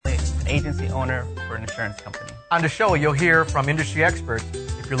agency owner for an insurance company. On the show, you'll hear from industry experts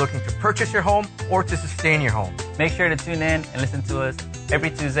if you're looking to purchase your home or to sustain your home. Make sure to tune in and listen to us every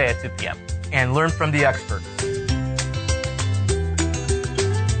Tuesday at 2 p.m. And learn from the experts.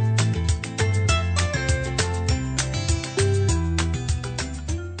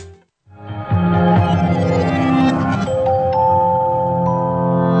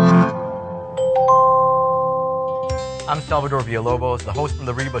 I'm Salvador Villalobos, the host from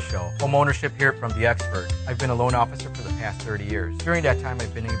the HREBA Show, home ownership here from the expert. I've been a loan officer for the past 30 years. During that time,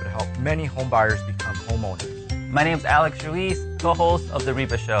 I've been able to help many home buyers become homeowners. My name is Alex Ruiz, co-host of the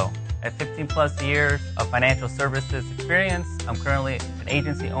HREBA Show. At 15 plus years of financial services experience, I'm currently an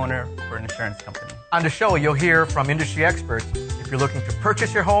agency owner for an insurance company. On the show, you'll hear from industry experts if you're looking to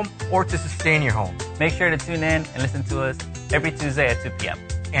purchase your home or to sustain your home. Make sure to tune in and listen to us every Tuesday at 2 p.m.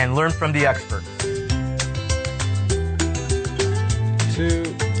 And learn from the experts.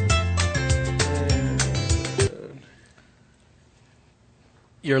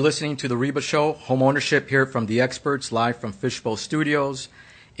 You're listening to the HREBA Show, home ownership here from the experts, live from Fishbowl Studios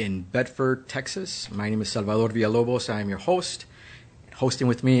in Bedford, Texas. My name is Salvador Villalobos. I am your host. Hosting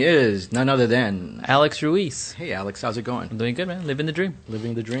with me is none other than Alex Ruiz. Hey, Alex, how's it going? I'm doing good, man. Living the dream.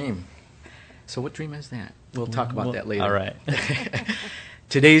 Living the dream. So what dream is that? We'll talk about that later. All right.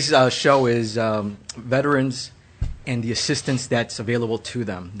 Today's show is veterans and the assistance that's available to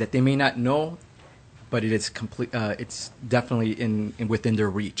them that they may not know, but it is complete. It's definitely within their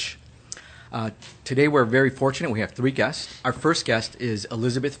reach. Today we're very fortunate. We have 3 guests. Our first guest is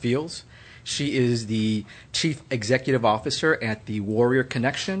Elizabeth Fields. She is the Chief Executive Officer at the Warrior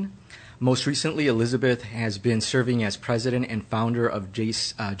Connection. Most recently, Elizabeth has been serving as president and founder of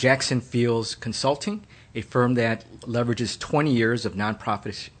Jackson Fields Consulting, a firm that leverages 20 years of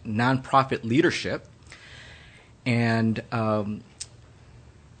nonprofit leadership and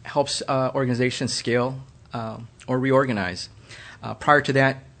helps organizations scale or reorganize. Prior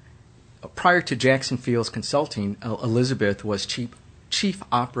to Jackson Fields Consulting, Elizabeth was Chief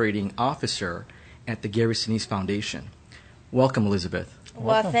Operating Officer at the Gary Sinise Foundation. Welcome, Elizabeth.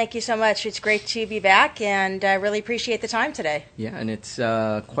 Well, thank you so much. It's great to be back, and I really appreciate the time today. Yeah, and it's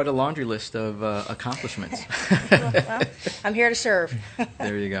quite a laundry list of accomplishments. Well, I'm here to serve.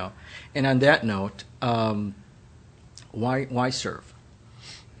 There you go. And on that note, why serve?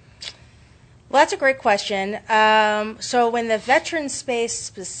 Well, that's a great question. So in the veteran space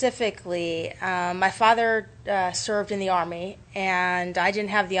specifically, my father served in the Army, and I didn't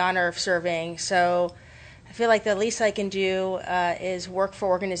have the honor of serving. So I feel like the least I can do is work for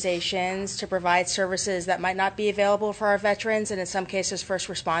organizations to provide services that might not be available for our veterans, and in some cases first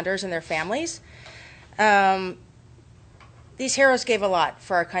responders and their families. These heroes gave a lot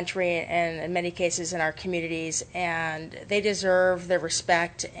for our country and in many cases in our communities, and they deserve the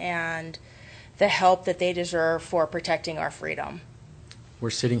respect and the help that they deserve for protecting our freedom.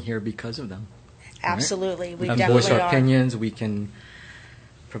 We're sitting here because of them. Absolutely. Right? We can definitely voice our are. opinions. We can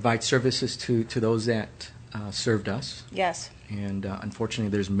provide services to those that served us. Yes. And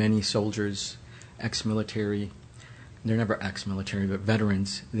unfortunately, there's many soldiers, ex-military, they're never ex-military, but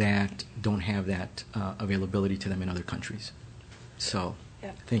veterans that don't have that availability to them in other countries. So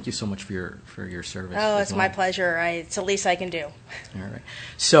Yep. Thank you so much for your service. Oh, it's my pleasure. It's the least I can do. All right.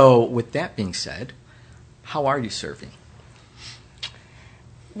 So with that being said, how are you serving?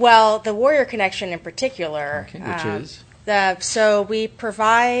 Well, the Warrior Connection in particular. Okay, which is? So we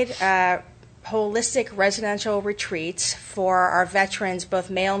provide holistic residential retreats for our veterans, both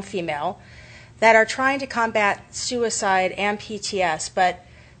male and female, that are trying to combat suicide and PTS. But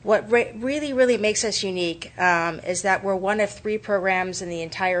what really, really makes us unique is that we're one of 3 programs in the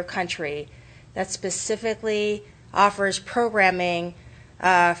entire country that specifically offers programming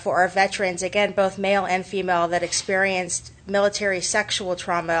for our veterans, again, both male and female, that experienced military sexual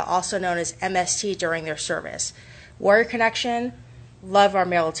trauma, also known as MST, during their service. Warrior Connection, love our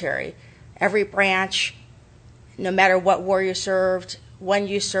military. Every branch, no matter what war you served, when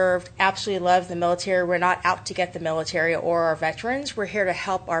you served, absolutely love the military. We're not out to get the military or our veterans. We're here to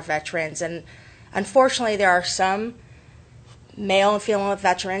help our veterans. And unfortunately, there are some male and female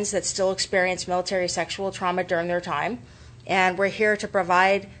veterans that still experience military sexual trauma during their time. And we're here to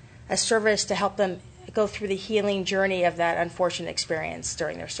provide a service to help them go through the healing journey of that unfortunate experience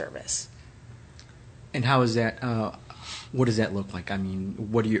during their service. And how is that? What does that look like? I mean,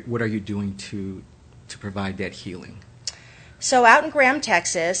 what are you doing to provide that healing? So out in Graham,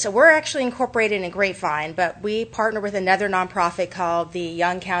 Texas, so we're actually incorporated in Grapevine, but we partner with another nonprofit called the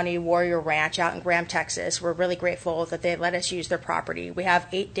Young County Warrior Ranch out in Graham, Texas. We're really grateful that they let us use their property. We have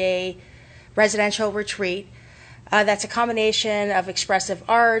 8-day residential retreat. That's a combination of expressive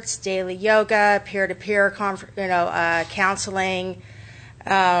arts, daily yoga, peer-to-peer counseling.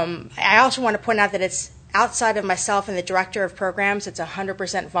 I also want to point out that it's outside of myself and the director of programs. It's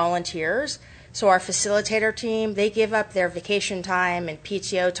 100% volunteers. So our facilitator team, they give up their vacation time and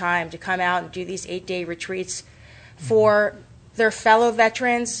PTO time to come out and do these 8-day retreats for their fellow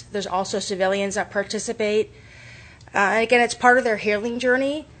veterans. There's also civilians that participate. And again, it's part of their healing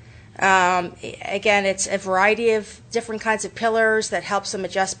journey. Again, it's a variety of different kinds of pillars that helps them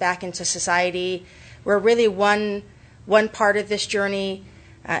adjust back into society. We're really one part of this journey.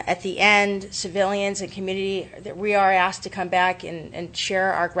 At the end, civilians and community, that we are asked to come back and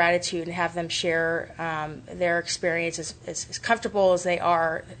share our gratitude and have them share their experience as comfortable as they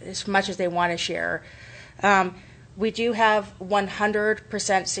are, as much as they want to share. We do have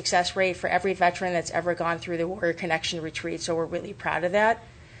 100% success rate for every veteran that's ever gone through the Warrior Connection retreat, so we're really proud of that.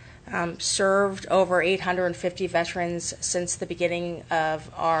 Served over 850 veterans since the beginning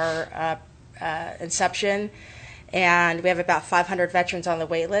of our inception, and we have about 500 veterans on the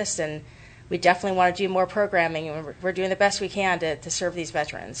wait list, and we definitely want to do more programming, and we're doing the best we can to serve these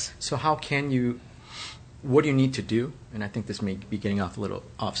veterans. So what do you need to do, and I think this may be getting off a little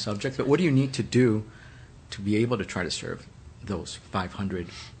off subject, but what do you need to do to be able to try to serve those 500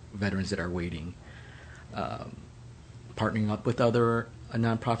 veterans that are waiting? Partnering up with other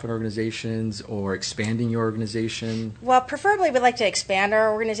nonprofit organizations or expanding your organization? Well, preferably we'd like to expand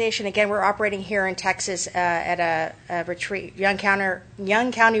our organization. Again, we're operating here in Texas at a retreat, Young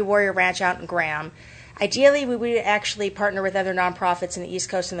County Warrior Ranch out in Graham. Ideally, we would actually partner with other nonprofits in the East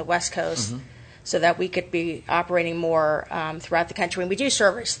Coast and the West Coast so that we could be operating more throughout the country. And we do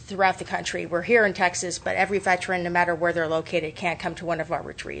service throughout the country. We're here in Texas, but every veteran, no matter where they're located, can't come to one of our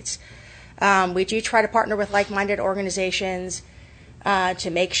retreats. We do try to partner with like-minded organizations to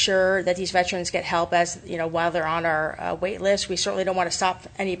make sure that these veterans get help while they're on our wait list. We certainly don't want to stop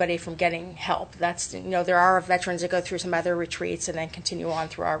anybody from getting help. There are veterans that go through some other retreats and then continue on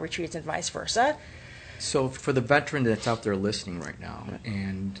through our retreats and vice versa. So for the veteran that's out there listening right now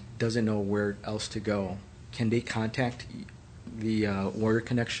and doesn't know where else to go, can they contact the Warrior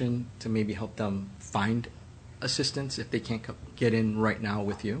Connection to maybe help them find assistance if they can't get in right now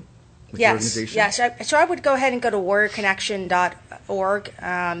with you? Yes. So I would go ahead and go to warriorconnection.org.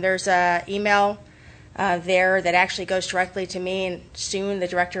 There's an email there that actually goes directly to me, and soon the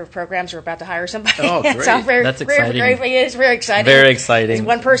director of programs are about to hire somebody. Oh, great. So That's exciting. It is very exciting. Very exciting.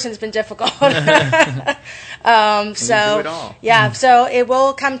 One person's been difficult. Do it all. Yeah, so it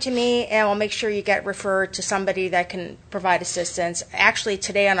will come to me, and we'll make sure you get referred to somebody that can provide assistance. Actually,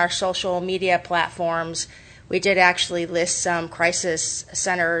 today on our social media platforms, we did actually list some crisis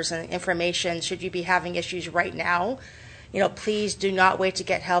centers and information. Should you be having issues right now, please do not wait to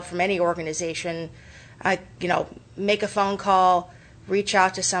get help from any organization. Make a phone call, reach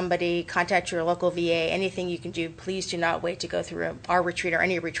out to somebody, contact your local VA, anything you can do. Please do not wait to go through our retreat or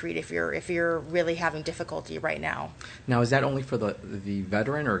any retreat if you're really having difficulty right now. Now, is that only for the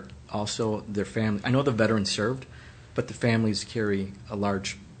veteran or also their family? I know the veteran served, but the families carry a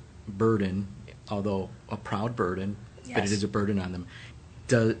large burden, although a proud burden, yes. But it is a burden on them.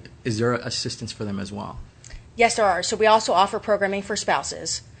 Is there assistance for them as well? Yes, there are. So we also offer programming for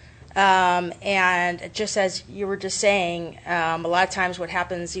spouses. And just as you were just saying, a lot of times what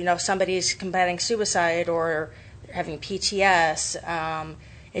happens, somebody's combating suicide or having PTS,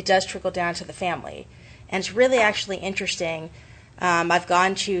 it does trickle down to the family. And it's really actually interesting. I've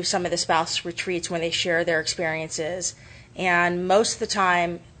gone to some of the spouse retreats when they share their experiences, and most of the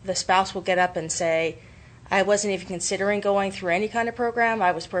time the spouse will get up and say, I wasn't even considering going through any kind of program.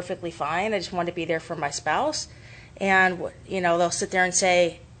 I was perfectly fine. I just wanted to be there for my spouse. And, they'll sit there and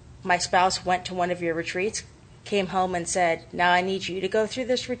say, my spouse went to one of your retreats, came home and said, now I need you to go through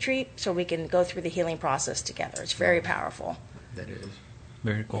this retreat so we can go through the healing process together. It's very powerful. That is.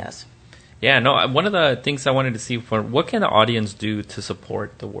 Very cool. Yes. Yeah, no, one of the things I wanted to see what can the audience do to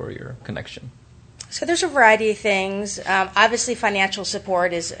support the Warrior Connection? So there's a variety of things. Obviously, financial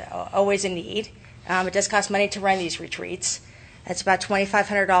support is always a need. It does cost money to run these retreats. It's about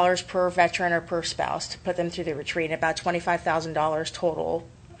 $2,500 per veteran or per spouse to put them through the retreat, and about $25,000 total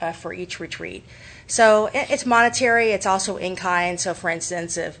for each retreat. So it's monetary. It's also in kind. So, for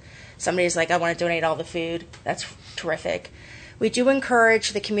instance, if somebody's like, I want to donate all the food, that's terrific. We do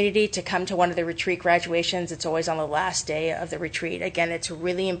encourage the community to come to one of the retreat graduations. It's always on the last day of the retreat. Again, it's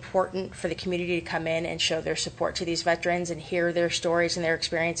really important for the community to come in and show their support to these veterans and hear their stories and their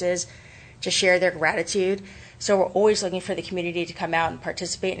experiences, to share their gratitude. So we're always looking for the community to come out and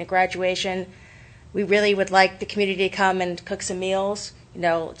participate in a graduation. We really would like the community to come and cook some meals,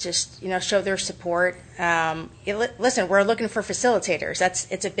 just show their support. Listen, we're looking for facilitators.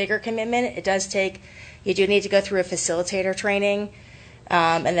 It's a bigger commitment. It does take. You do need to go through a facilitator training,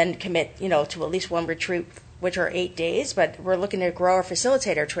 and then commit, to at least one retreat, which are 8 days. But we're looking to grow our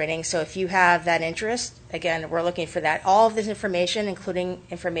facilitator training. So if you have that interest, again, we're looking for that. All of this information, including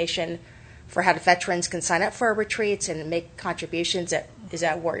information for how the veterans can sign up for our retreats and make contributions, is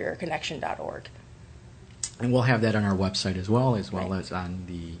at warriorconnection.org. And we'll have that on our website as well Right. as on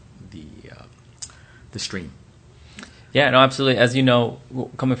the stream. Yeah, no, absolutely. As you know,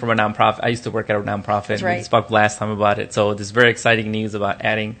 coming from a nonprofit, I used to work at a nonprofit. That's right. We spoke last time about it. So there's very exciting news about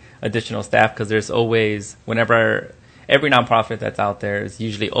adding additional staff, because there's always, whenever every nonprofit that's out there is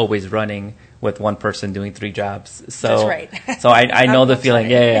usually always running with one person doing 3 jobs. So, That's right. So I know the feeling.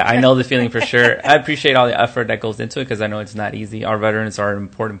 Yeah, I know the feeling for sure. I appreciate all the effort that goes into it, because I know it's not easy. Our veterans are an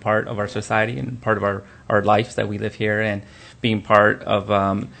important part of our society and part of our lives that we live here, and being part of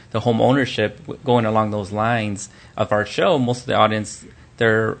the home ownership, going along those lines of our show, most of the audience,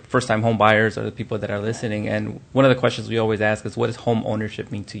 they're first-time home buyers or the people that are listening. And one of the questions we always ask is, what does home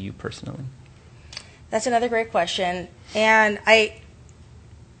ownership mean to you personally? That's another great question. And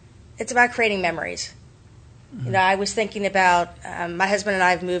it's about creating memories. Mm-hmm. I was thinking about, my husband and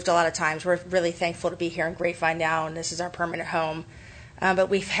I have moved a lot of times. We're really thankful to be here in Grapevine now, and this is our permanent home. But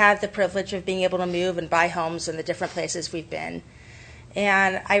we've had the privilege of being able to move and buy homes in the different places we've been.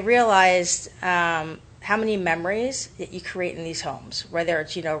 And I realized how many memories that you create in these homes, whether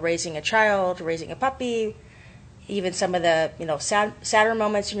it's, raising a child, raising a puppy, even some of the, sadder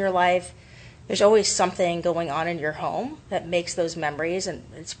moments in your life. There's always something going on in your home that makes those memories, and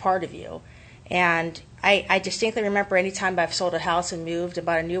it's part of you. And I distinctly remember any time I've sold a house and moved and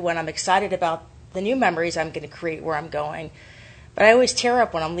bought a new one, I'm excited about the new memories I'm going to create where I'm going. But I always tear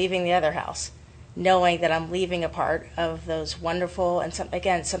up when I'm leaving the other house, knowing that I'm leaving a part of those wonderful and,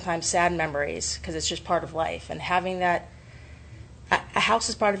 sometimes sad memories, because it's just part of life. And having that, a house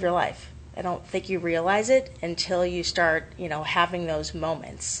is part of your life. I don't think you realize it until you start, having those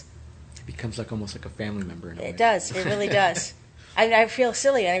moments. It becomes almost like a family member in a way. It does. It really does. I feel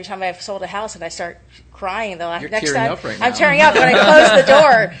silly every time I've sold a house and I start crying. You're next tearing time up right now. I'm tearing up when I close the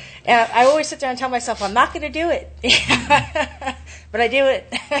door. And I always sit there and tell myself, I'm not going to do it. But I do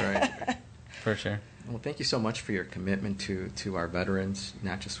it. Right. For sure. Well, thank you so much for your commitment to our veterans,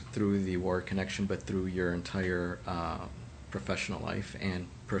 not just through the Warrior Connection, but through your entire professional life and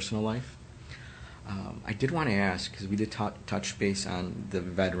personal life. I did want to ask, because we did touch base on the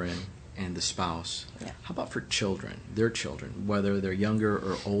veteran and the spouse. Yeah. How about for children, their children, whether they're younger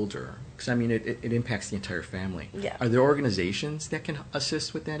or older? Because, it impacts the entire family. Yeah. Are there organizations that can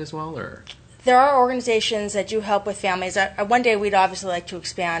assist with that as well, or? There are organizations that do help with families. One day we'd obviously like to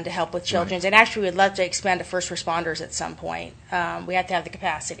expand to help with children, Right. and actually we'd love to expand to first responders at some point. We have to have the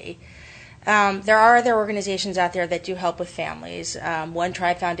capacity. There are other organizations out there that do help with families. One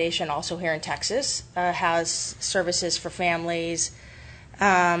Tribe Foundation, also here in Texas, has services for families.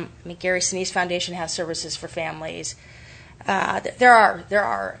 Gary Sinise Foundation has services for families. There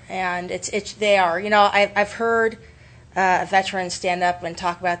are, and they are. I've heard veterans stand up and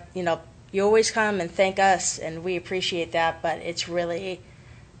talk about, you always come and thank us, and we appreciate that, but it's really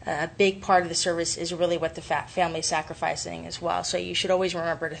a big part of the service is really what the family is sacrificing as well. So you should always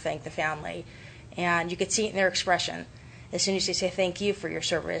remember to thank the family, and you could see it in their expression. As soon as they say thank you for your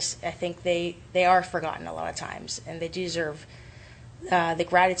service, I think they are forgotten a lot of times, and they deserve the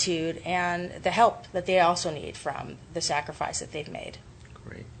gratitude and the help that they also need from the sacrifice that they've made.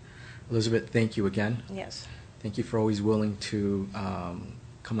 Great. Elizabeth, thank you again. Yes. Thank you for always willing to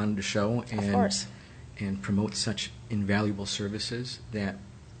come on the show Of course. and promote such invaluable services that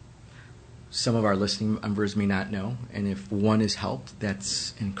some of our listening members may not know. And if one is helped,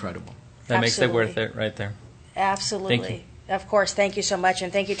 that's incredible. That makes it Absolutely. worth it right there. Absolutely. Thank you. Of course, thank you so much,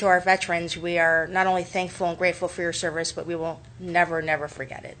 and thank you to our veterans. We are not only thankful and grateful for your service, but we will never, never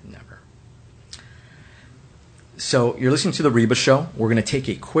forget it. Never. So you're listening to the HREBA Show. We're going to take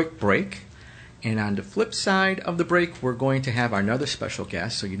a quick break. And on the flip side of the break, we're going to have another special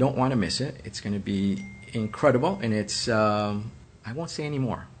guest, so you don't want to miss it. It's going to be incredible, and it's, I won't say any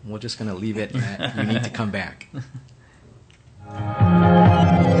more. We're just going to leave it at you need to come back.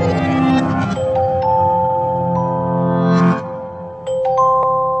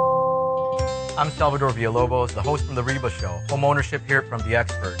 I'm Salvador Villalobos, the host from The HREBA Show, home ownership here from The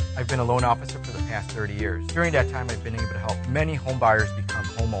Expert. I've been a loan officer for the past 30 years. During that time, I've been able to help many home buyers become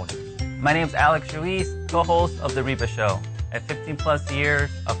homeowners. My name's Alex Ruiz, co-host of The HREBA Show. At 15 plus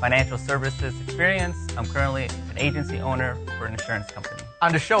years of financial services experience, I'm currently an agency owner for an insurance company.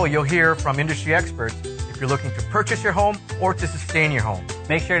 On the show, you'll hear from industry experts. If you're looking to purchase your home or to sustain your home.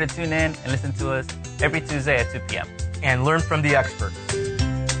 Make sure to tune in and listen to us every Tuesday at 2 p.m. And learn from the experts.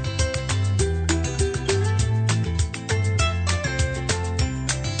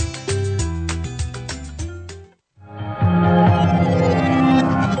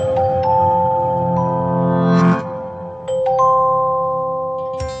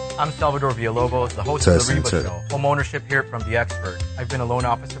 I'm Salvador Villalobos, the host of the HREBA Show, home ownership here from The Expert. I've been a loan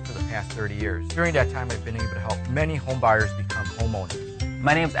officer for the past 30 years. During that time, I've been able to help many home buyers become homeowners.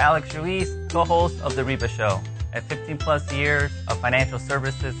 My name is Alex Ruiz, co-host of the HREBA Show. At 15 plus years of financial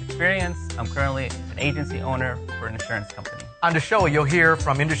services experience, I'm currently an agency owner for an insurance company. On the show, you'll hear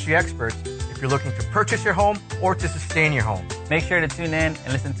from industry experts if you're looking to purchase your home or to sustain your home. Make sure to tune in and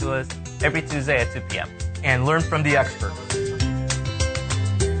listen to us every Tuesday at 2 p.m. And learn from the experts.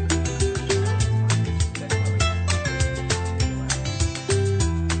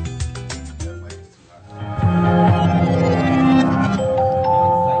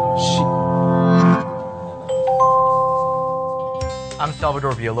 I'm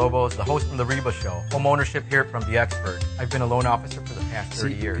Salvador Villalobos, the host from the HREBA Show, home ownership here from The Expert. I've been a loan officer for the past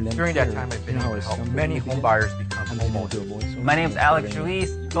 30 years. During that time, I've been able to help many home buyers become homeowners. My name is Alex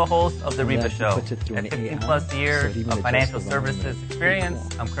Ruiz, co-host of the HREBA Show. At 15 plus years of financial services experience,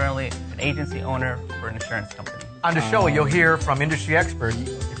 I'm currently an agency owner for an insurance company. On the show, you'll hear from industry experts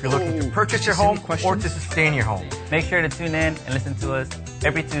if you're looking to purchase your home or to sustain your home. Make sure to tune in and listen to us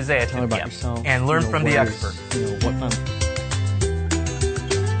every Tuesday at 2 p.m. And learn from the experts.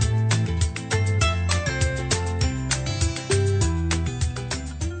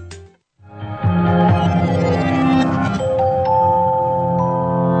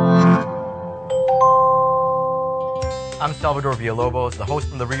 I'm Salvador Villalobos, the host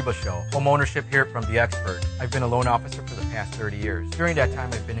from the HREBA Show, home ownership here from The Expert. I've been a loan officer for the past 30 years. During that time,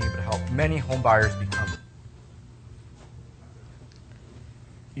 I've been able to help many home buyers become.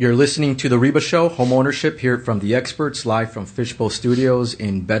 You're listening to the HREBA Show, home ownership here from The Experts, live from Fishbowl Studios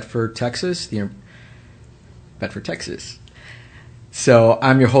in Bedford, Texas. So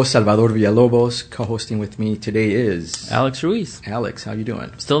I'm your host, Salvador Villalobos. Co-hosting with me today is Alex Ruiz. Alex, how you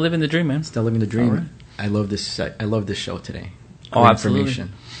doing? Still living the dream, man. Still living the dream. All right. I love this show today. Oh, Great absolutely.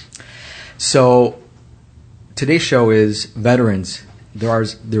 Information. So today's show is veterans. There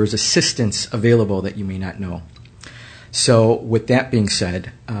is assistance available that you may not know. So with that being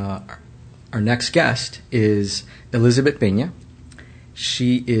said, our next guest is Elizabeth Peña.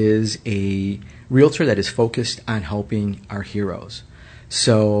 She is a realtor that is focused on helping our heroes.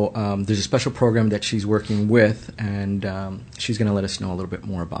 So there's a special program that she's working with, and she's going to let us know a little bit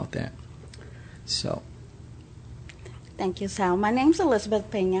more about that. So. Thank you, Sal. My name's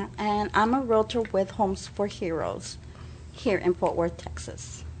Elizabeth Peña, and I'm a realtor with Homes for Heroes here in Fort Worth,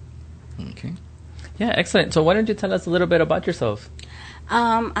 Texas. Okay. Yeah, excellent. So why don't you tell us a little bit about yourself?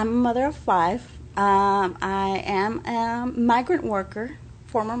 I'm a mother of 5. I am a migrant worker,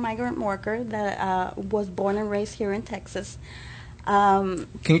 former migrant worker that was born and raised here in Texas. Can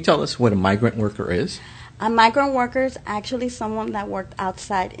you tell us what a migrant worker is? A migrant worker is actually someone that worked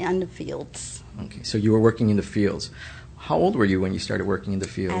outside in the fields. Okay, so you were working in the fields. How old were you when you started working in the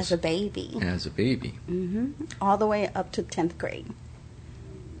fields? As a baby. As a baby. Mm-hmm. All the way up to 10th grade.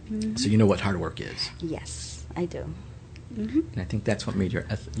 Mm-hmm. So you know what hard work is. Yes, I do. Mm-hmm. And I think that's what made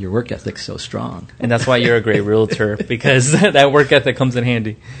your work ethic so strong. And that's why you're a great realtor, because that work ethic comes in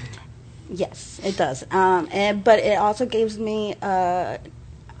handy. Yes, it does. But it also gives me a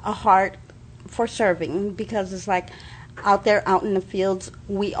heart for serving, because it's like out in the fields,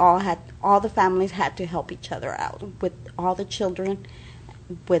 all the families had to help each other out, with all the children,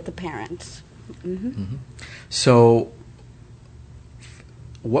 with the parents. Mm-hmm. Mm-hmm. So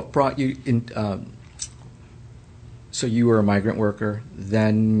what brought you in? So you were a migrant worker.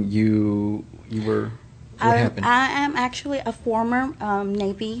 Then you were. What happened? I am actually a former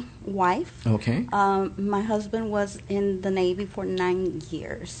Navy wife. Okay. My husband was in the Navy for 9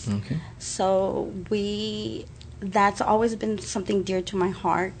 years. Okay. So that's always been something dear to my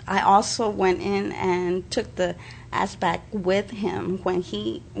heart. I also went in and took the ASVAC with him when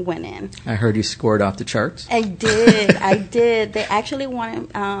he went in. I heard you scored off the charts. I did. They actually wanted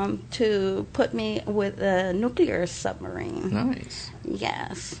to put me with a nuclear submarine. Nice.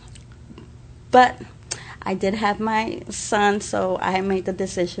 Yes. But I did have my son, so I made the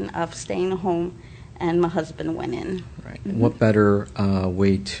decision of staying home, and my husband went in. Right. Mm-hmm. What better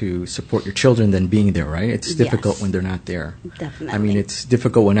way to support your children than being there, right? It's difficult when they're not there. Definitely. I mean, it's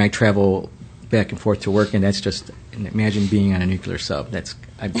difficult when I travel back and forth to work, and that's just, imagine being on a nuclear sub. That's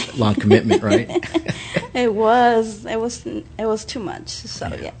a long commitment, right? It was too much, so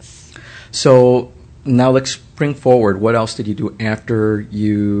yes. So now let's spring forward. What else did you do after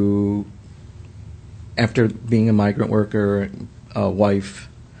being a migrant worker, a wife?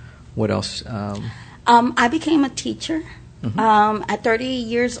 What else? I became a teacher. At 30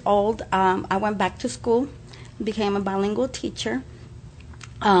 years old, I went back to school, became a bilingual teacher.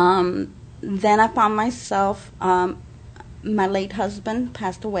 Then I found myself, my late husband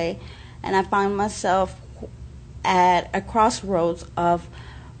passed away, and I found myself at a crossroads of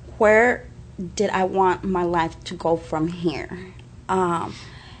where did I want my life to go from here.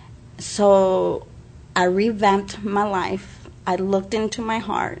 So I revamped my life. I looked into my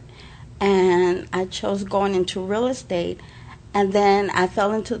heart, and I chose going into real estate. And then I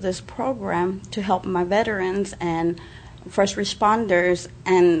fell into this program to help my veterans and first responders,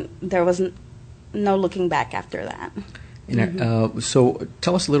 and there was no looking back after that. And, so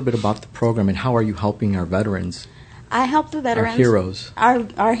tell us a little bit about the program and how are you helping our veterans? I help the veterans. Our heroes.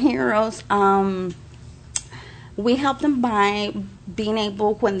 Our heroes. We help them by being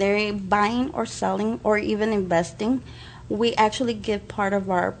able, when they're buying or selling or even investing, we actually give part of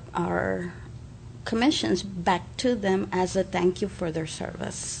our commissions back to them as a thank you for their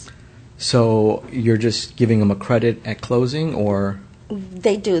service. So you're just giving them a credit at closing, or?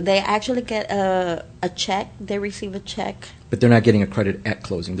 They do. They actually get a check. They receive a check. But they're not getting a credit at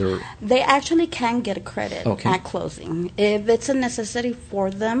closing. They actually can get a credit at closing. If it's a necessity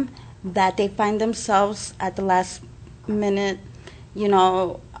for them, that they find themselves at the last minute,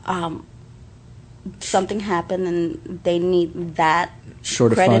 something happened and they need that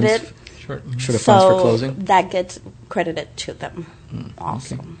credited. Short of funds for closing? That gets credited to them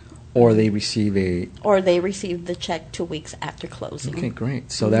also. Okay. Or they receive the check 2 weeks after closing. Okay,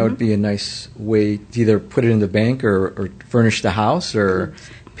 great. So that would be a nice way to either put it in the bank or furnish the house or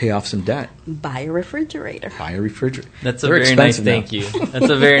pay off some debt. Buy a refrigerator. That's a very nice thank you. That's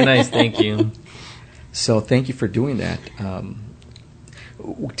a very nice thank you. So thank you for doing that.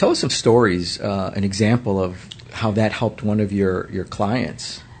 Tell us some stories, an example of how that helped one of your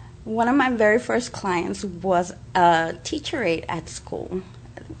clients. One of my very first clients was a teacher aide at school,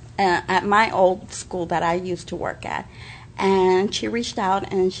 at my old school that I used to work at. And she reached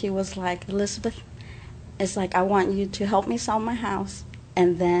out and she was like, Elizabeth, it's like, I want you to help me sell my house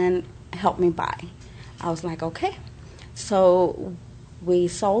and then help me buy. I was like, okay. So we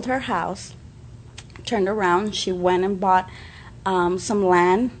sold her house, turned around, she went and bought some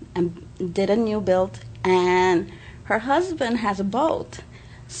land and did a new build, and her husband has a boat.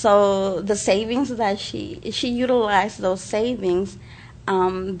 So the savings that she utilized those savings,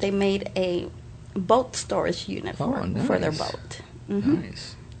 they made a boat storage unit for their boat. Mm-hmm.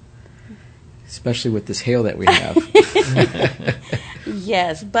 Nice. Especially with this hail that we have.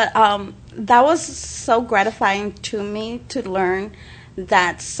 Yes, but that was so gratifying to me to learn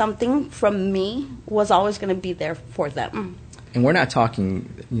that something from me was always going to be there for them. And we're not talking,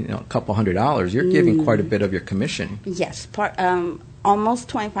 a couple $100. You're giving quite a bit of your commission. Yes, almost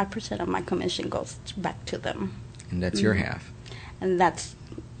 25% of my commission goes back to them. And that's your half. And that's,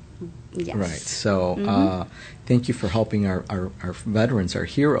 yes. Right. So thank you for helping our veterans, our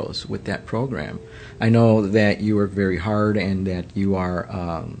heroes, with that program. I know that you work very hard and that you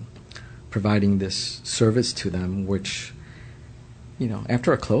are providing this service to them, which,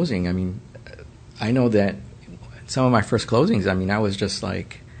 after a closing, I know that some of my first closings, I was just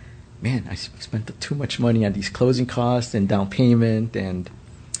like, man, I spent too much money on these closing costs and down payment, and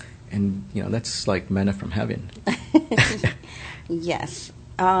that's like manna from heaven. Yes.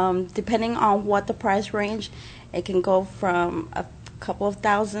 Depending on what the price range, it can go from a couple of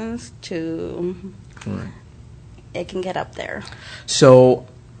thousands to it can get up there. So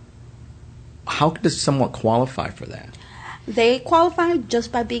how does someone qualify for that? They qualify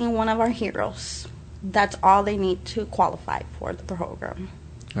just by being one of our heroes. That's all they need to qualify for the program.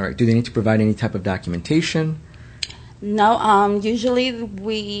 All right. Do they need to provide any type of documentation? No.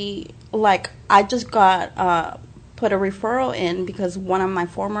 Usually I just got put a referral in because one of my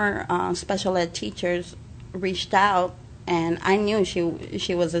former special ed teachers reached out, and I knew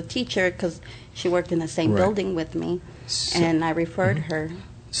she was a teacher because she worked in the same building with me, and I referred her.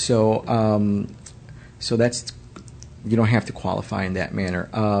 So that's, you don't have to qualify in that manner.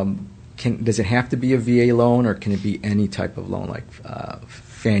 Does it have to be a VA loan, or can it be any type of loan, like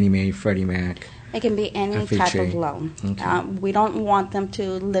Fannie Mae, Freddie Mac? It can be any FHA. type of loan. Okay. We don't want them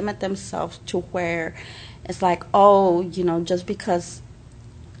to limit themselves to where it's like, just because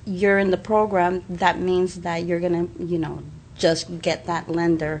you're in the program, that means that you're going to, just get that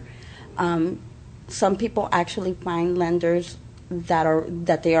lender. Some people actually find lenders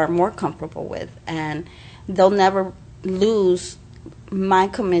that they are more comfortable with, and they'll never lose my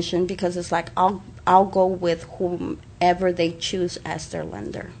commission because it's like I'll go with whomever they choose as their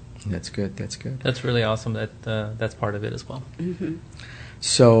lender. That's good. That's good. That's really awesome that that's part of it as well. Mm-hmm.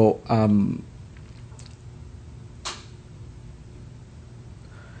 So,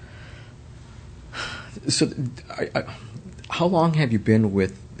 how long have you been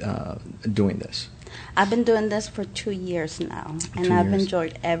with doing this? I've been doing this for 2 years now, and 2 I've years.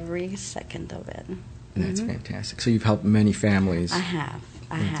 enjoyed every second of it. That's fantastic. So you've helped many families. I have.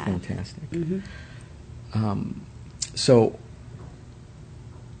 That's fantastic. Mm-hmm. So,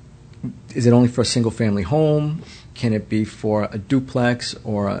 is it only for a single-family home? Can it be for a duplex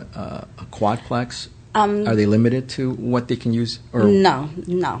or a quadplex? Are they limited to what they can use? Or No.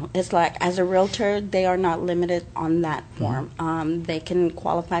 It's like, as a realtor, they are not limited on that form. They can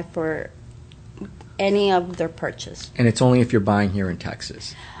qualify for any of their purchase. And it's only if you're buying here in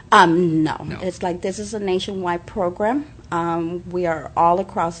Texas. No. No. It's like, this is a nationwide program. We are all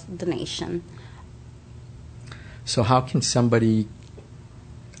across the nation. So how can somebody,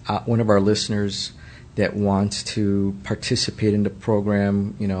 one of our listeners that wants to participate in the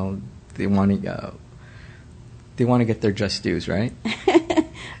program, they want to get their just dues, right?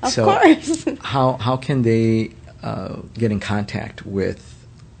 Of course. How can they get in contact with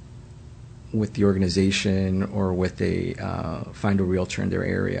the organization or find a realtor in their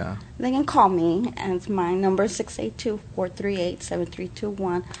area? They can call me, and it's my number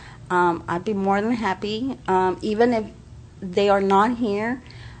 682-438-7321. I'd be more than happy. Even if they are not here,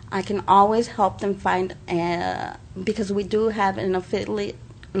 I can always help them find, because we do have an affiliate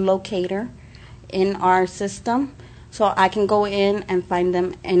locator in our system, so I can go in and find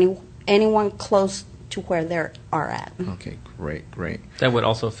them anyone close to where they are at. Okay, great. That would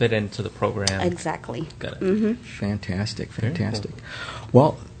also fit into the program. Exactly. Got it. Mm-hmm. Fantastic. Very cool.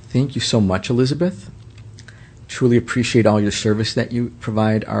 Well, thank you so much, Elizabeth. Truly appreciate all your service that you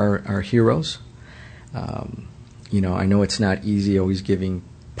provide our heroes. I know it's not easy always giving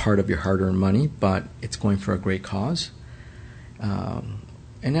part of your hard-earned money, but it's going for a great cause.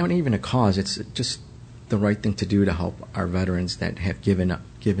 And not even a cause, it's just the right thing to do to help our veterans that have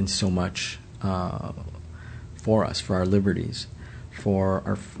given so much for us, for our liberties, for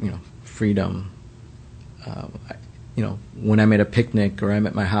our freedom. When I'm at a picnic or I'm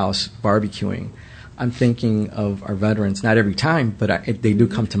at my house barbecuing, I'm thinking of our veterans, not every time, but they do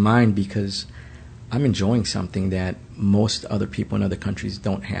come to mind because I'm enjoying something that most other people in other countries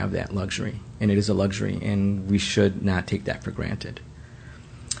don't have that luxury. And it is a luxury, and we should not take that for granted.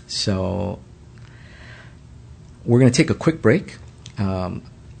 So we're going to take a quick break. And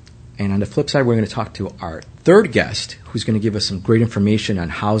on the flip side, we're going to talk to our third guest, who's going to give us some great information on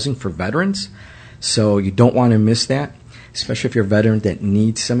housing for veterans. So you don't want to miss that, especially if you're a veteran that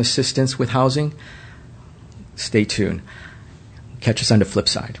needs some assistance with housing. Stay tuned. Catch us on the flip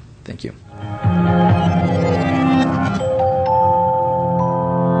side. Thank you.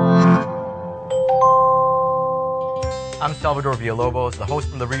 I'm Salvador Villalobos, the host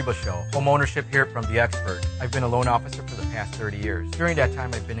from the HREBA Show, home ownership here from The Expert. I've been a loan officer for the past 30 years. During that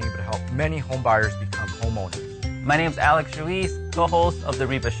time, I've been able to help many home buyers become homeowners. My name is Alex Ruiz, co-host of the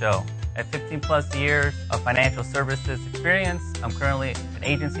HREBA Show. At 15 plus years of financial services experience, I'm currently an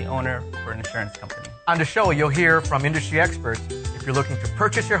agency owner for an insurance company. On the show, you'll hear from industry experts if you're looking to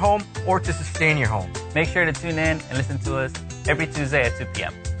purchase your home or to sustain your home. Make sure to tune in and listen to us every Tuesday at 2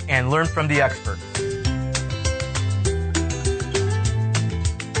 p.m. And learn from the experts.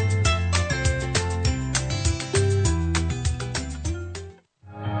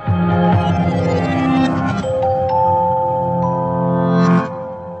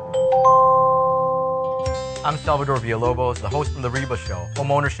 I'm Salvador Villalobos, the host from the HREBA Show, home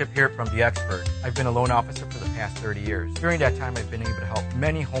ownership here from The Expert. I've been a loan officer for the past 30 years. During that time, I've been able to help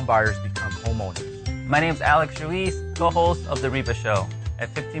many home buyers become homeowners. My name is Alex Ruiz, co-host of the HREBA Show. At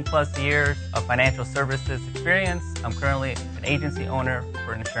 15 plus years of financial services experience, I'm currently an agency owner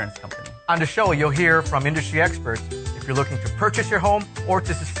for an insurance company. On the show, you'll hear from industry experts if you're looking to purchase your home or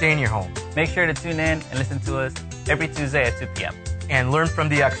to sustain your home. Make sure to tune in and listen to us every Tuesday at 2 p.m. And learn from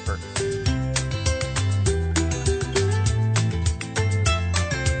the experts.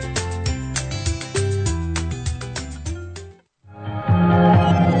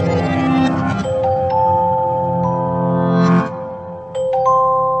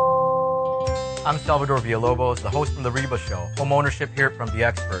 I'm Salvador Villalobos, the host from the HREBA Show, home ownership here from The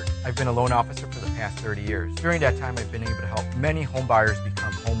Expert. I've been a loan officer for the past 30 years. During that time, I've been able to help many home buyers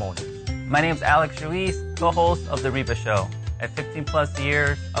become homeowners. My name is Alex Ruiz, co-host of the HREBA Show. At 15 plus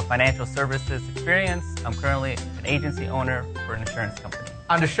years of financial services experience, I'm currently an agency owner for an insurance company.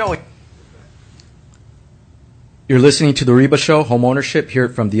 On the show, You're listening to the HREBA Show, home ownership, here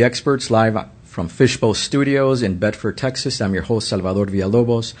from The Experts, live from Fishbowl Studios in Bedford, Texas. I'm your host, Salvador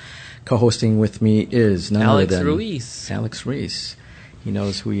Villalobos. Co-hosting with me is none other than Alex Ruiz. He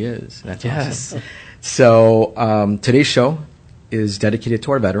knows who he is. That's awesome. So today's show is dedicated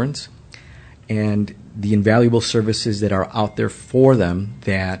to our veterans and the invaluable services that are out there for them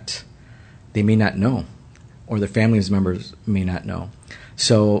that they may not know or their family members may not know.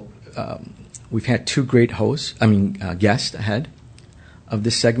 So we've had two great guests ahead of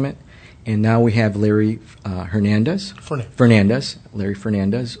this segment, and now we have Larry Fernandez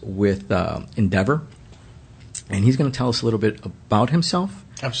with Endeavor, and he's going to tell us a little bit about himself.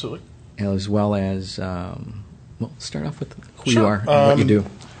 Absolutely. As well as, start off with who you are and what you do.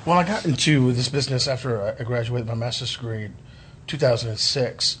 Well, I got into this business after I graduated my master's degree in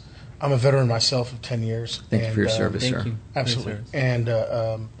 2006. I'm a veteran myself of 10 years. Thank you for your service, sir. You. Absolutely. And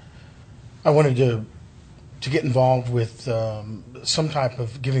I wanted to get involved with some type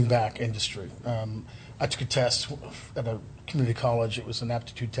of giving back industry. I took a test at a community college. It was an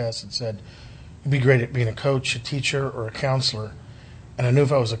aptitude test. It said you'd be great at being a coach, a teacher, or a counselor. And I knew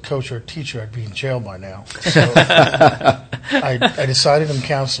if I was a coach or a teacher, I'd be in jail by now. So I decided I'm a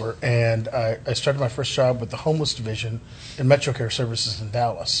counselor, and I started my first job with the homeless division in Metro Care Services in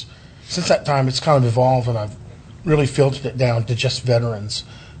Dallas. Since that time, it's kind of evolved, and I've really filtered it down to just veterans.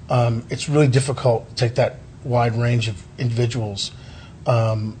 It's really difficult to take that wide range of individuals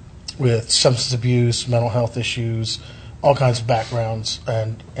with substance abuse, mental health issues, all kinds of backgrounds,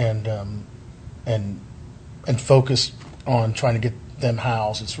 and focus on trying to get them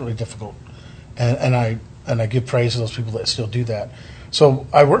housed. It's really difficult, and I give praise to those people that still do that. So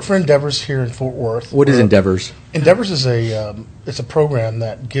I work for Endeavors here in Fort Worth. What is Endeavors? Endeavors is it's a program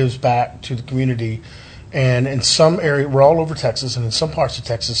that gives back to the community, and in some area, we're all over Texas, and in some parts of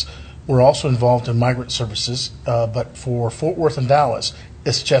Texas, we're also involved in migrant services. But for Fort Worth and Dallas,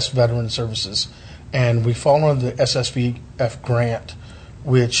 it's just veteran services, and we fall under the SSVF grant,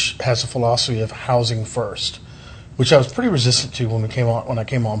 which has a philosophy of housing first, which I was pretty resistant to when I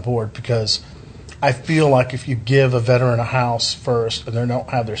came on board, because I feel like if you give a veteran a house first and they don't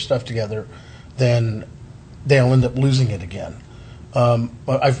have their stuff together, then they'll end up losing it again.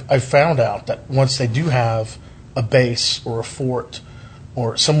 But I've found out that once they do have a base or a fort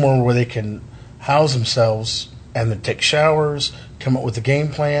or somewhere where they can house themselves and then take showers, come up with a game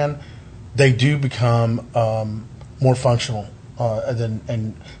plan, they do become more functional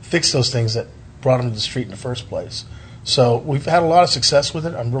and fix those things that brought them to the street in the first place. So we've had a lot of success with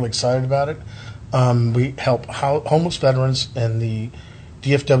it. I'm really excited about it. We help homeless veterans in the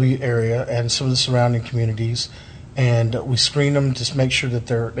DFW area and some of the surrounding communities, and we screen them to make sure that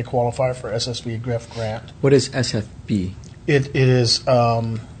they qualify for SSVF grant. What is SFB? It is,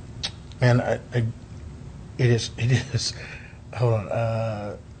 it is. Hold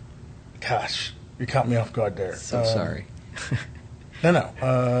on, gosh, you caught me off guard there. So sorry. No.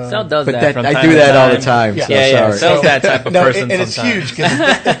 Sal does but that from I time do to that time. all the time. Yeah, so yeah. sorry. Sal's that type of person and sometimes. it's huge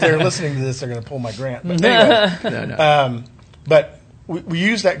because if they're listening to this, they're going to pull my grant. But anyway, No. But we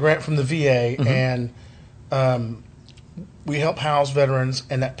use that grant from the VA, and we help house veterans,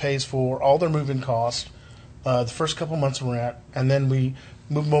 and that pays for all their move-in costs, the first couple months of rent, and then we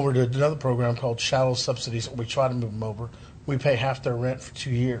move them over to another program called Shallow Subsidies. We try to move them over. We pay half their rent for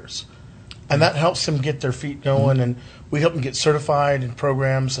 2 years. And that helps them get their feet going, and we help them get certified in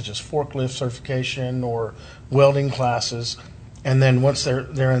programs such as forklift certification or welding classes. And then once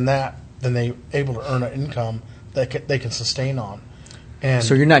they're in that, then they're able to earn an income that they can sustain on. And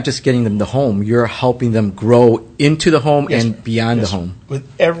So you're not just getting them the home, you're helping them grow into the home Yes, and beyond yes, the home. with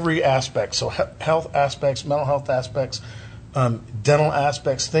every aspect. So health aspects, mental health aspects, dental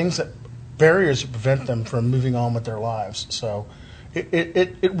aspects, things that barriers that prevent them from moving on with their lives. So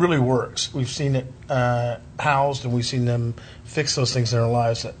it really works. We've seen it housed, and we've seen them fix those things in their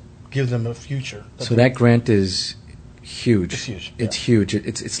lives that give them a future. So that grant is huge. It's huge, It's yeah. huge.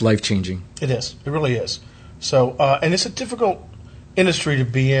 It's life-changing. It is. It really is. So, and it's a difficult industry to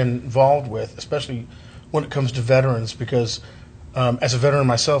be involved with, especially when it comes to veterans, because as a veteran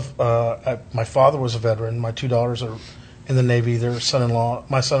myself, my father was a veteran. My two daughters are in the Navy. My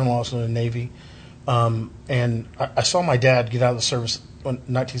son-in-law is in the Navy. And I saw my dad get out of the service in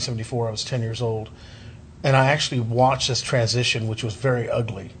 1974. I was 10 years old. And I actually watched this transition, which was very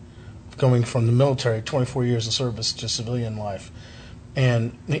ugly, going from the military, 24 years of service, to civilian life.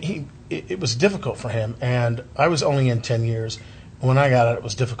 And it was difficult for him. And I was only in 10 years. And when I got out, it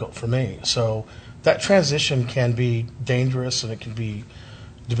was difficult for me. So that transition can be dangerous, and it can be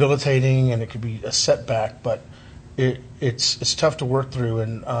debilitating, and it can be a setback. But it's tough to work through.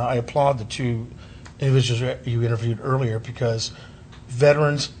 And I applaud the two individuals you interviewed earlier, because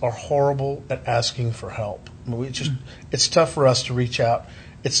veterans are horrible at asking for help. I mean, it's tough for us to reach out.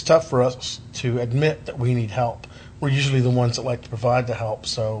 It's tough for us to admit that we need help. We're usually the ones that like to provide the help.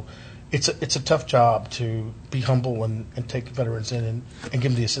 So it's a tough job to be humble and take veterans in and give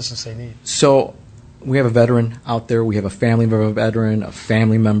them the assistance they need. So we have a veteran out there. We have a family member of a veteran, a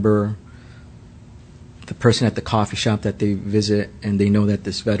family member, the person at the coffee shop that they visit, and they know that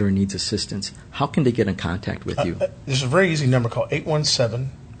this veteran needs assistance. How can they get in contact with you? There's a very easy number called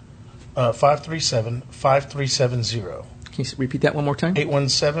 817-537-5370. Can you repeat that one more time?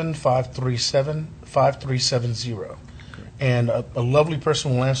 817-537-5370. And a lovely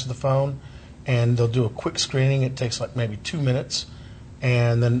person will answer the phone, and they'll do a quick screening. It takes like maybe 2 minutes.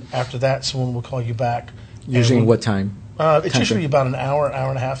 And then after that, someone will call you back. Usually in what time? It's usually about an hour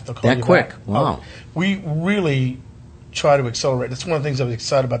and a half. They'll call you that quick? Back. Wow. We really try to accelerate. That's one of the things I was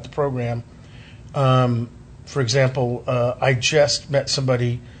excited about the program. For example, I just met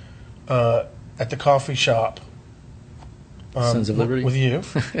somebody at the coffee shop Sons of Liberty? with you,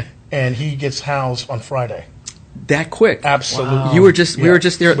 and he gets housed on Friday. That quick? Absolutely. Wow. We were just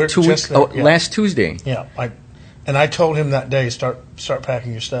there last Tuesday. Yeah. I told him that day, start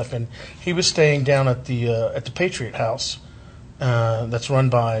packing your stuff, and he was staying down at the Patriot House, that's run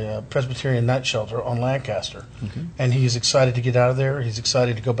by Presbyterian Night Shelter on Lancaster, and he's excited to get out of there. He's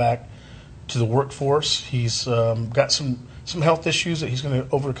excited to go back to the workforce. He's got some health issues that he's going to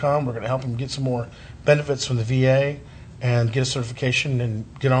overcome. We're going to help him get some more benefits from the VA and get a certification and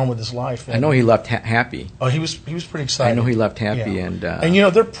get on with his life. And I know he left happy. Oh, he was pretty excited. I know he left happy, yeah. and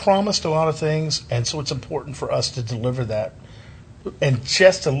they're promised a lot of things, and so it's important for us to deliver that. And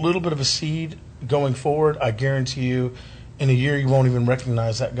just a little bit of a seed going forward, I guarantee you, in a year you won't even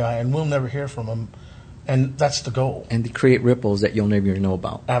recognize that guy, and we'll never hear from him. And that's the goal. And to create ripples that you'll never even know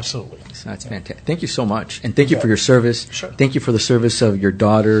about. Absolutely. So that's fantastic. Thank you so much, and thank you for your service. Sure. Thank you for the service of your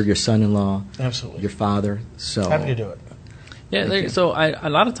daughter, your son-in-law, absolutely, your father. So happy to do it. Yeah, so a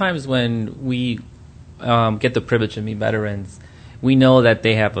lot of times when we get the privilege to meet veterans, we know that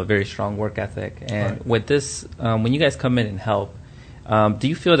they have a very strong work ethic. And right. with this, when you guys come in and help, do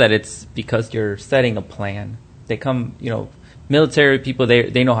you feel that it's because you're setting a plan? They come, military people,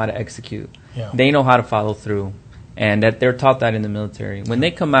 they know how to execute. Yeah. They know how to follow through, and that they're taught that in the military. When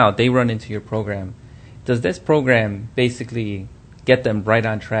they come out, they run into your program. Does this program basically get them right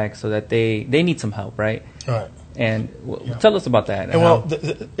on track so that they need some help, right? Right. And tell us about that. And well,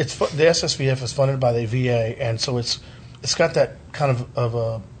 the SSVF is funded by the VA, and so it's got that kind of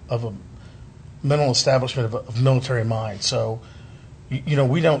a mental establishment of military mind. So,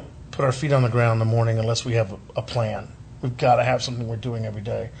 we don't put our feet on the ground in the morning unless we have a plan. We've got to have something we're doing every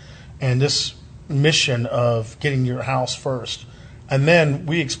day. And this mission of getting your house first, and then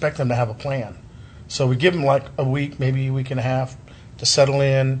we expect them to have a plan. So we give them like a week, maybe a week and a half to settle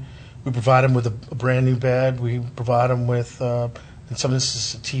in. We provide them with a brand new bed. We provide them with, in some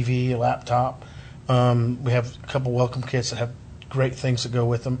instances, a TV, a laptop. We have a couple welcome kits that have great things that go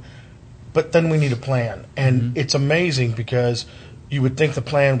with them. But then we need a plan. And it's amazing because you would think the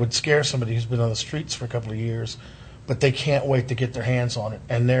plan would scare somebody who's been on the streets for a couple of years, but they can't wait to get their hands on it.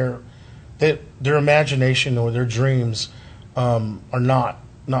 And their imagination or their dreams are not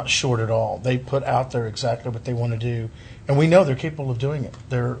short at all. They put out there exactly what they want to do. And we know they're capable of doing it.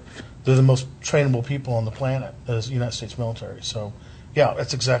 They're the most trainable people on the planet as the United States military. So, yeah,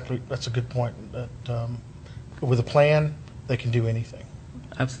 that's a good point. That with a plan, they can do anything.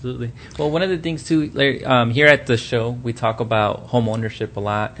 Absolutely. Well, one of the things too, here at the show, we talk about home ownership a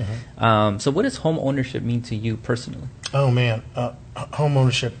lot. So, what does home ownership mean to you personally? Oh man, home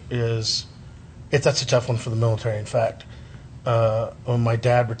ownership that's a tough one for the military. In fact, when my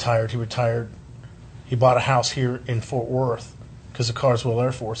dad retired, he bought a house here in Fort Worth because of Carswell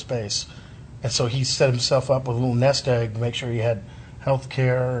Air Force Base. And so he set himself up with a little nest egg to make sure he had health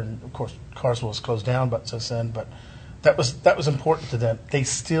care. And, of course, Carswell was closed down since then. But that was important to them. They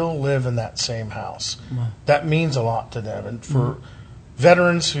still live in that same house. Wow. That means a lot to them. And for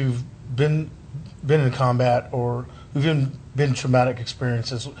veterans who've been in combat or who've been in traumatic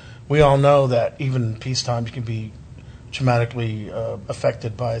experiences, we all know that even in peacetime you can be traumatically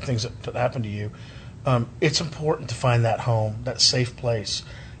affected by things that happen to you. It's important to find that home, that safe place,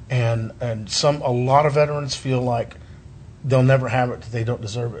 and a lot of veterans feel like they'll never have it, they don't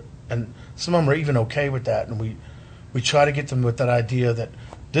deserve it, and some of them are even okay with that. And we try to get them with that idea that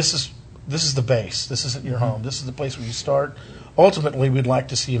this is the base, this isn't your home, this is the place where you start. Ultimately, we'd like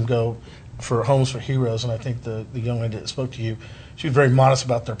to see them go for Homes for Heroes, and I think the young lady that spoke to you, she was very modest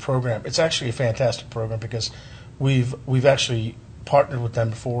about their program. It's actually a fantastic program because we've actually partnered with them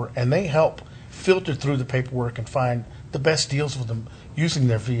before, and they help filter through the paperwork and find the best deals with them using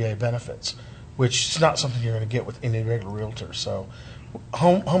their VA benefits, which is not something you're going to get with any regular realtor. So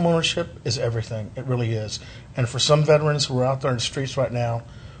home ownership is everything. It really is. And for some veterans who are out there in the streets right now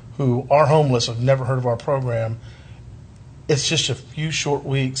who are homeless, have never heard of our program, it's just a few short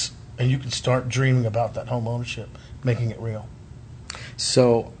weeks, and you can start dreaming about that home ownership, making it real.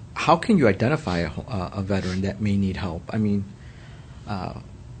 So how can you identify a veteran that may need help? I mean,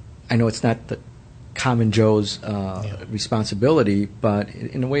 I know it's not the common Joe's responsibility, but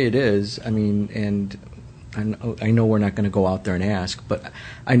in a way it is. I mean, and I know we're not going to go out there and ask, but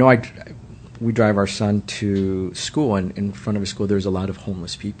I know we drive our son to school, and in front of his school there's a lot of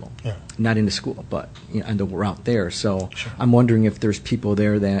homeless people. Yeah. Not in the school, but on the route there. So sure. I'm wondering if there's people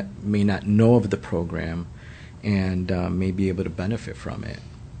there that may not know of the program and may be able to benefit from it.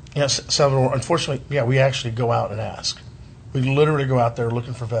 Yes, Salvador, unfortunately, we actually go out and ask. We literally go out there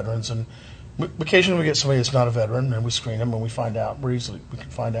looking for veterans, and occasionally we get somebody that's not a veteran, and we screen them, and we find out very easily. We can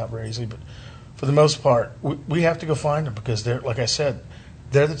find out very easily, but for the most part, we have to go find them because they're, like I said,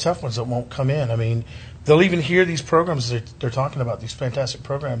 they're the tough ones that won't come in. I mean, they'll even hear these programs they're talking about, these fantastic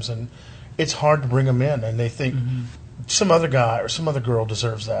programs, and it's hard to bring them in, and they think some other guy or some other girl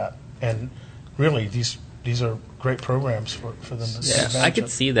deserves that, and really these are great programs for them to take advantage of. I could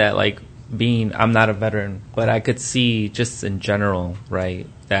see that, like, I'm not a veteran, but I could see just in general, right,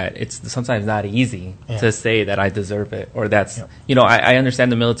 that it's sometimes not easy to say that I deserve it, or that's, I understand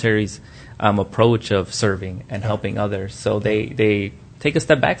the military's approach of serving and helping others, so they take a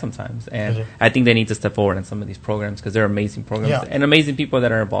step back sometimes, and I think they need to step forward in some of these programs because they're amazing programs and amazing people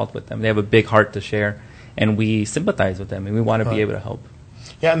that are involved with them. They have a big heart to share, and we sympathize with them, and we want to be able to help.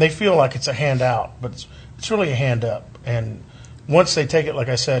 Yeah, and they feel like it's a handout, but it's really a hand up, and once they take it, like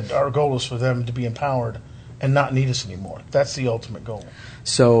I said, our goal is for them to be empowered and not need us anymore. That's the ultimate goal.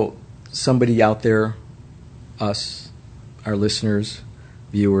 So somebody out there, us, our listeners,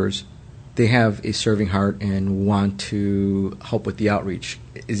 viewers, they have a serving heart and want to help with the outreach.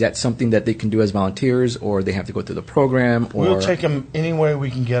 Is that something that they can do as volunteers, or they have to go through the program? Or? We'll take them any way we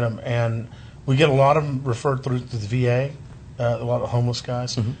can get them, and we get a lot of them referred through to the VA, a lot of homeless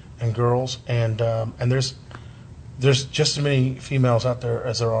guys and girls, and there's just as many females out there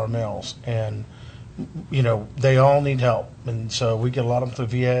as there are males, and they all need help, and so we get a lot of them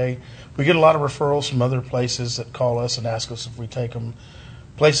through VA. We get a lot of referrals from other places that call us and ask us if we take them.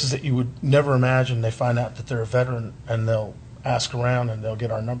 Places that you would never imagine. They find out that they're a veteran, and they'll ask around, and they'll get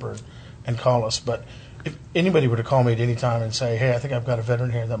our number and call us. But if anybody were to call me at any time and say, hey, I think I've got a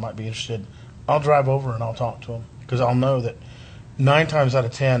veteran here that might be interested, I'll drive over and I'll talk to them, because I'll know that 9 times out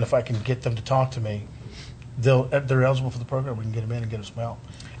of 10, if I can get them to talk to me, they're eligible for the program. We can get them in and get them some help.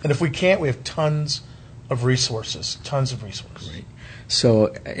 And if we can't, we have tons of resources. Great. So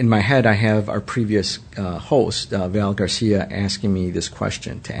in my head, I have our previous host, Val Garcia, asking me this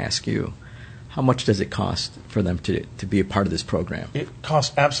question to ask you. How much does it cost for them to be a part of this program? It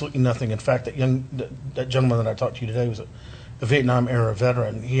costs absolutely nothing. In fact, that gentleman that I talked to you today was a Vietnam-era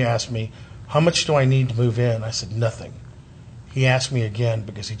veteran. He asked me, how much do I need to move in? I said, nothing. He asked me again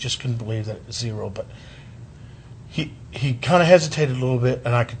because he just couldn't believe that it was zero. But he kind of hesitated a little bit,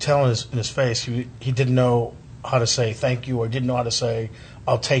 and I could tell in his face he didn't know how to say thank you, or didn't know how to say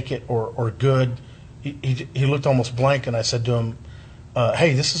I'll take it, or good. He looked almost blank, and I said to him,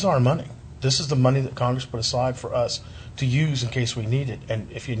 hey, this is our money. This is the money that Congress put aside for us to use in case we need it, and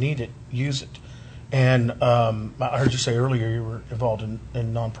if you need it, use it. And I heard you say earlier you were involved in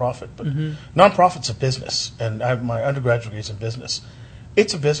nonprofit, but nonprofit's a business, and I have my undergraduate degree is in business.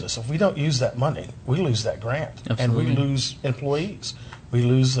 It's a business. If we don't use that money, we lose that grant. Absolutely. And we lose employees. We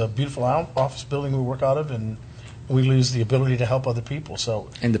lose a beautiful office building we work out of, and we lose the ability to help other people.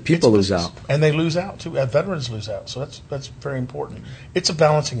 And the people lose out. And they lose out, too. Veterans lose out. So that's very important. It's a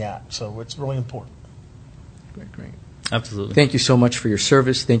balancing act, so it's really important. Great. Absolutely. Thank you so much for your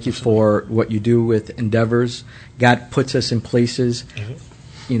service. Thank you for what you do with endeavors. God puts us in places,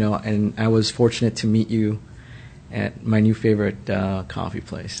 and I was fortunate to meet you at my new favorite coffee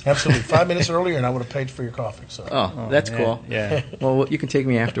place. Absolutely. 5 minutes earlier, and I would have paid for your coffee. So. Oh, that's cool. Yeah. Well, you can take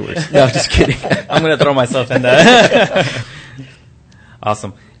me afterwards. No, just kidding. I'm going to throw myself in that.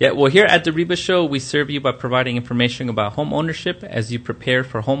 Awesome. Yeah, well, here at the HREBA Show, we serve you by providing information about home ownership as you prepare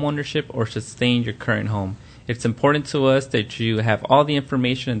for home ownership or sustain your current home. It's important to us that you have all the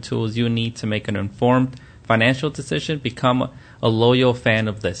information and tools you need to make an informed financial decision. Become a loyal fan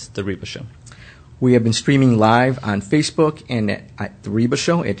of the HREBA Show. We have been streaming live on Facebook and at the HREBA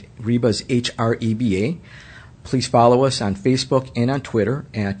Show at HREBA's HREBA. Please follow us on Facebook and on Twitter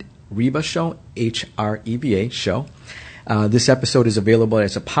at HREBA Show, HREBA Show. This episode is available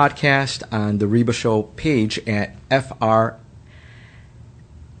as a podcast on the HREBA Show page at frn.us,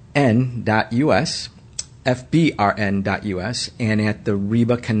 fbrn.us, and at the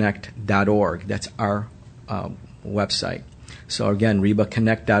HREBAconnect.org. That's our website. So again,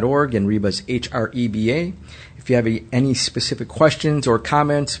 HREBAconnect.org, and HREBA is HREBA. If you have any specific questions or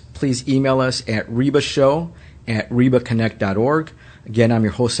comments, please email us at HREBAshow@HREBAconnect.org. Again, I'm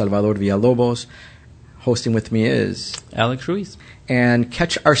your host, Salvador Villalobos. Hosting with me is Alex Ruiz. And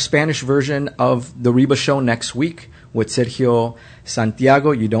catch our Spanish version of the HREBA Show next week with Sergio Santiago.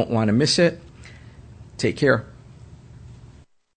 You don't want to miss it. Take care.